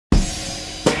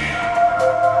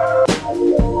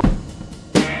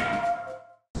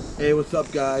Hey, what's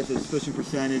up guys? It's Fishing for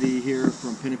Sanity here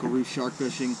from Pinnacle Reef Shark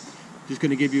Fishing. Just going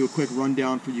to give you a quick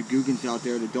rundown for you googans out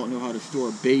there that don't know how to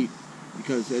store bait,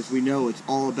 because as we know, it's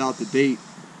all about the bait.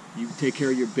 You take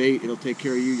care of your bait, it'll take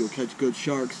care of you, you'll catch good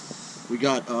sharks. We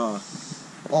got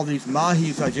all these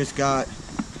mahis. I just got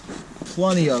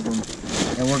plenty of them,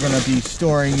 and we're going to be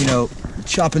storing,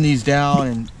 chopping these down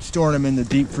and storing them in the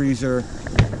deep freezer.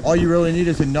 All you really need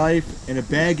is a knife and a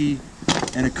baggie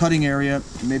and a cutting area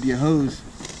and maybe a hose.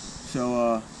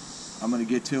 So I'm gonna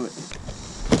get to it.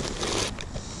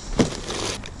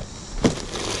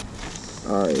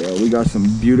 All right, we got some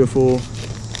beautiful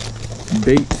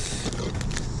baits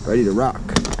ready to rock.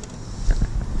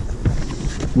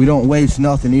 We don't waste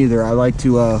nothing either. I like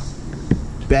to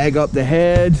bag up the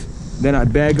heads, then I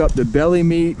bag up the belly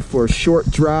meat for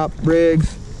short drop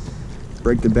rigs.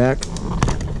 Break the back,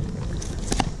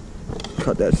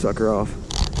 cut that sucker off.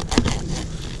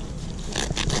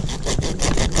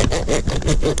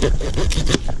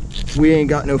 We ain't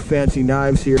got no fancy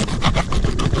knives here.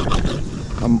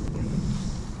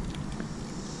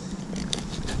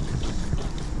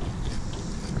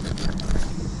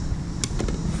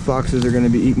 Foxes are gonna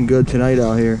be eating good tonight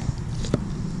out here.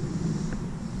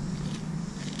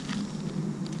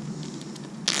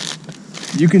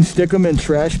 You can stick them in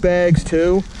trash bags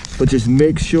too, but just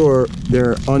make sure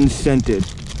they're unscented.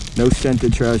 No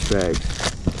scented trash bags.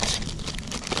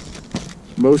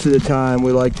 Most of the time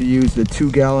we like to use the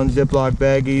 2-gallon Ziploc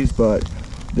baggies, but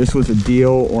this was a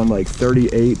deal on like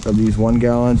 38 of these 1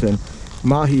 gallons, and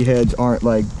mahi heads aren't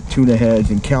like tuna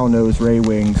heads and cow nose ray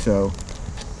wings, so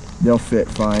they'll fit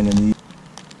fine in these.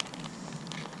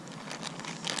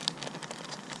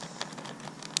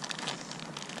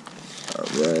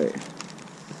 Alright,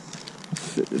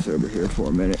 sit this over here for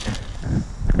a minute,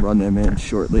 run them in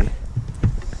shortly.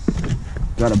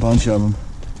 Got a bunch of them.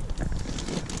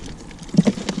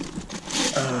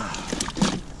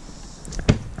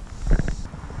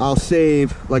 I'll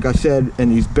save, like I said, in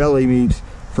these belly meats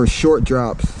for short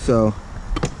drops, so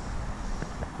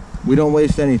we don't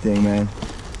waste anything, man.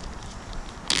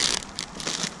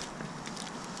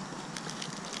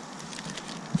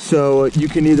 So you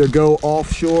can either go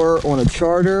offshore on a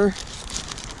charter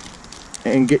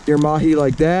and get your mahi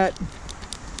like that.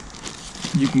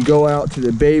 You can go out to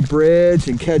the Bay Bridge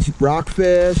and catch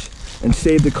rockfish and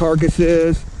save the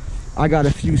carcasses. I got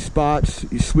a few spots,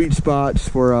 sweet spots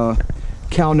for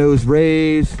cow nose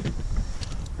rays,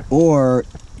 or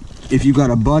if you got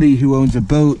a buddy who owns a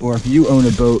boat, or if you own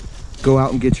a boat, go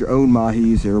out and get your own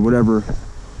mahis or whatever,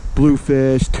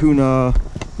 bluefish, tuna,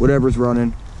 whatever's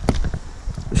running.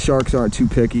 The sharks aren't too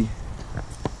picky.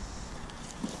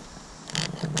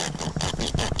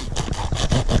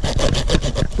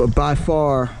 But by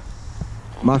far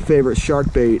my favorite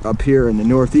shark bait up here in the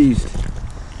Northeast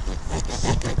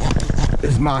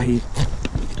is mahi.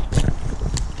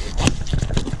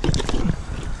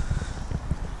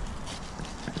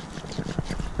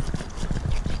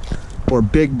 Or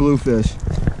big bluefish.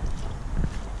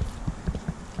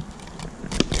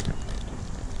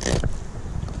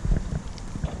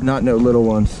 Not no little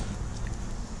ones.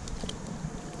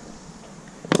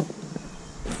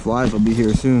 Flies will be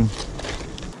here soon.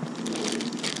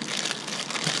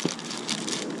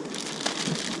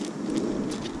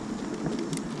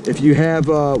 If you have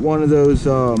one of those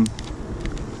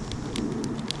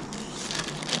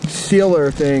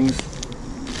sealer things,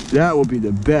 that will be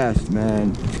the best,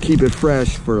 man. Keep it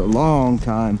fresh for a long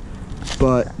time,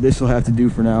 but this will have to do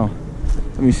for now.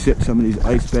 Let me sit some of these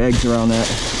ice bags around that.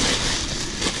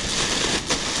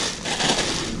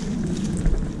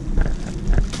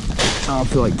 I don't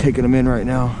feel like taking them in right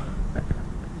now.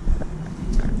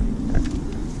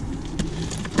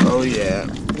 Oh yeah,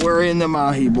 we're in the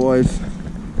mahi, boys.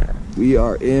 We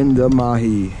are in the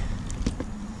mahi.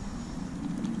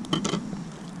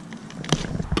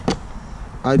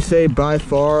 I'd say by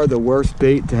far the worst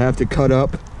bait to have to cut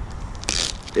up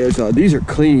is, these are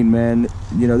clean, man.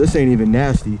 This ain't even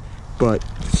nasty, but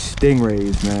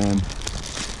stingrays, man.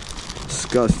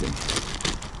 Disgusting.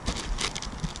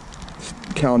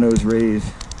 Cow nose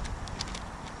rays.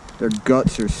 Their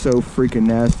guts are so freaking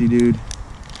nasty, dude.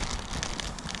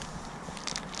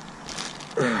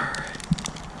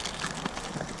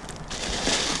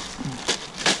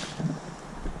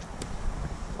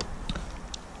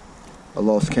 I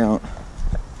lost count.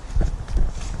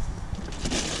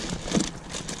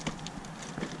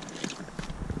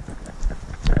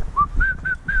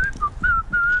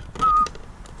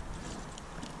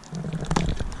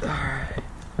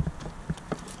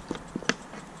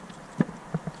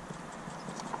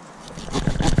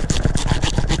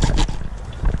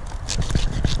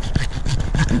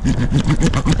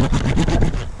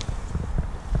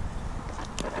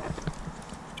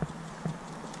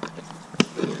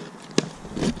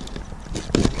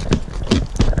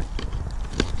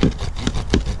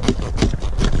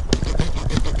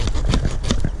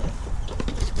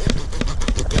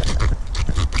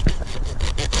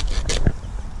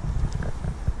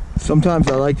 Sometimes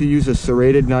I like to use a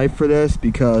serrated knife for this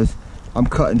because I'm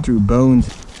cutting through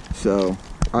bones, so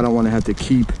I don't want to have to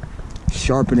keep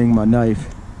sharpening my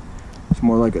knife. It's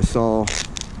more like a saw.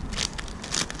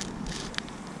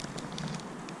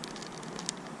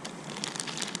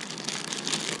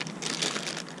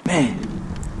 Man,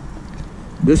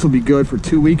 this will be good for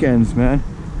 2 weekends, man.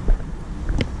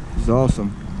 This is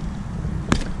awesome.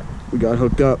 We got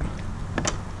hooked up.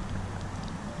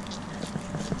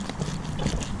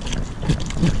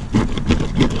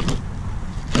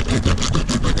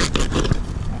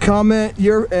 Comment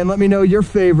and let me know your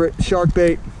favorite shark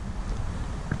bait.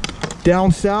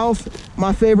 Down south,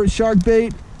 my favorite shark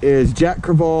bait is Jack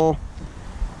Crevalle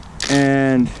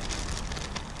and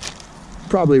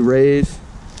probably Rays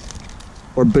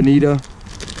or Bonita.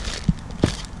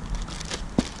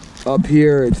 Up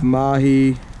here it's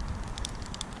Mahi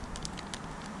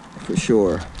for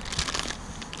sure.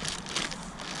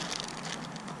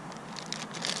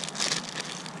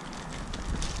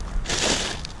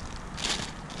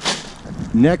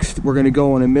 Next, we're going to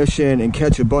go on a mission and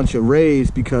catch a bunch of rays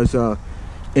because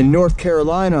in North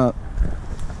Carolina,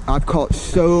 I've caught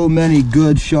so many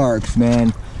good sharks,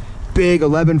 man. Big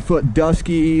 11-foot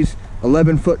duskies,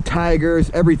 11-foot tigers,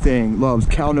 everything loves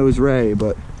cow-nose ray,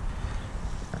 but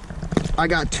I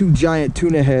got 2 giant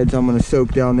tuna heads I'm going to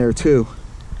soak down there too.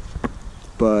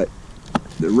 But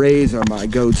the rays are my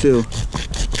go-to.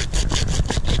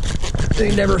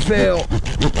 They never fail.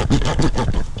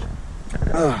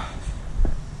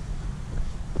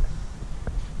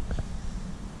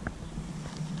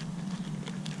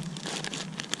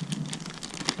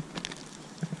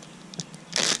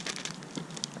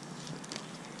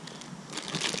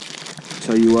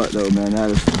 Tell you what though, man,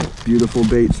 that is beautiful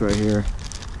baits right here.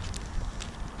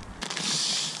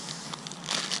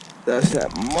 That's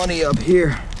that money up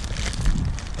here.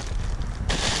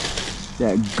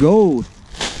 That gold.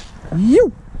 You.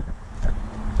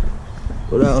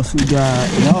 What else we got?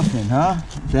 Nothing, huh?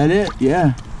 Is that it?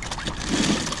 Yeah.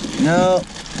 No.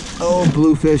 Oh,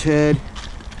 bluefish head.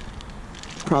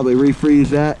 Probably refreeze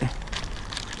that.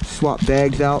 Swap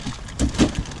bags out.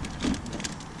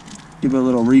 Give it a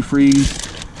little refreeze.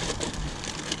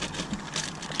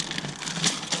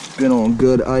 Been on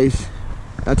good ice.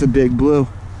 That's a big blue.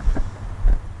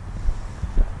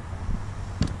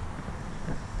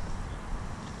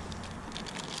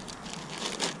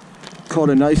 Caught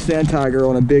a nice sand tiger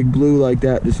on a big blue like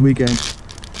that this weekend.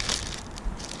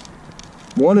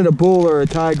 Wanted a bull or a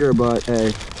tiger, but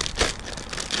hey,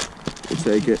 we'll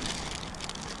take it.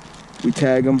 We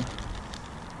tag them.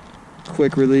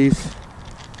 Quick release.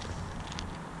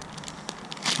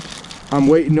 I'm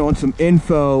waiting on some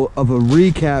info of a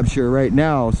recapture right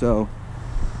now, so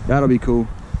that'll be cool.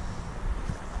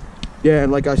 Yeah,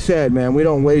 and like I said, man, we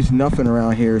don't waste nothing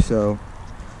around here, so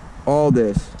all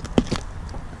this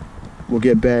will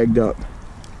get bagged up.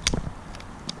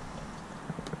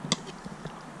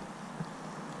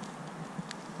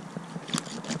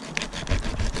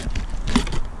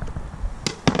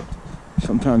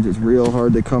 Sometimes it's real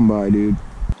hard to come by, dude.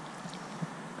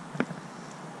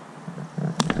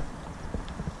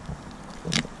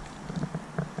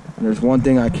 And there's one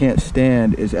thing I can't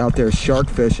stand is out there shark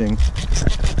fishing.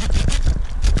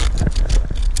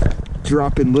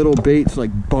 Dropping little baits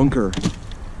like bunker.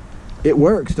 It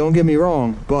works, don't get me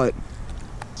wrong, but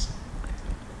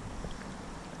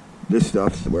this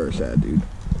stuff's where it's at, dude.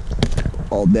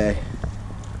 All day.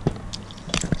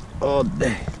 All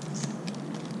day.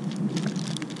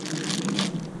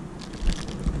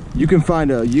 You can find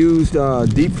a used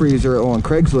deep freezer on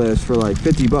Craigslist for like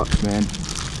 50 bucks, man.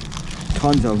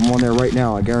 Tons of them on there right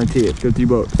now, I guarantee it, 50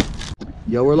 bucks.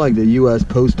 Yo, we're like the US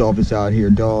Post Office out here,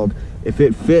 dog. If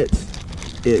it fits,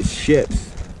 it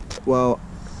ships. Well,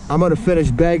 I'm gonna finish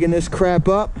bagging this crap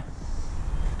up,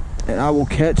 and I will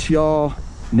catch y'all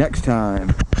next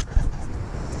time.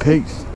 Peace.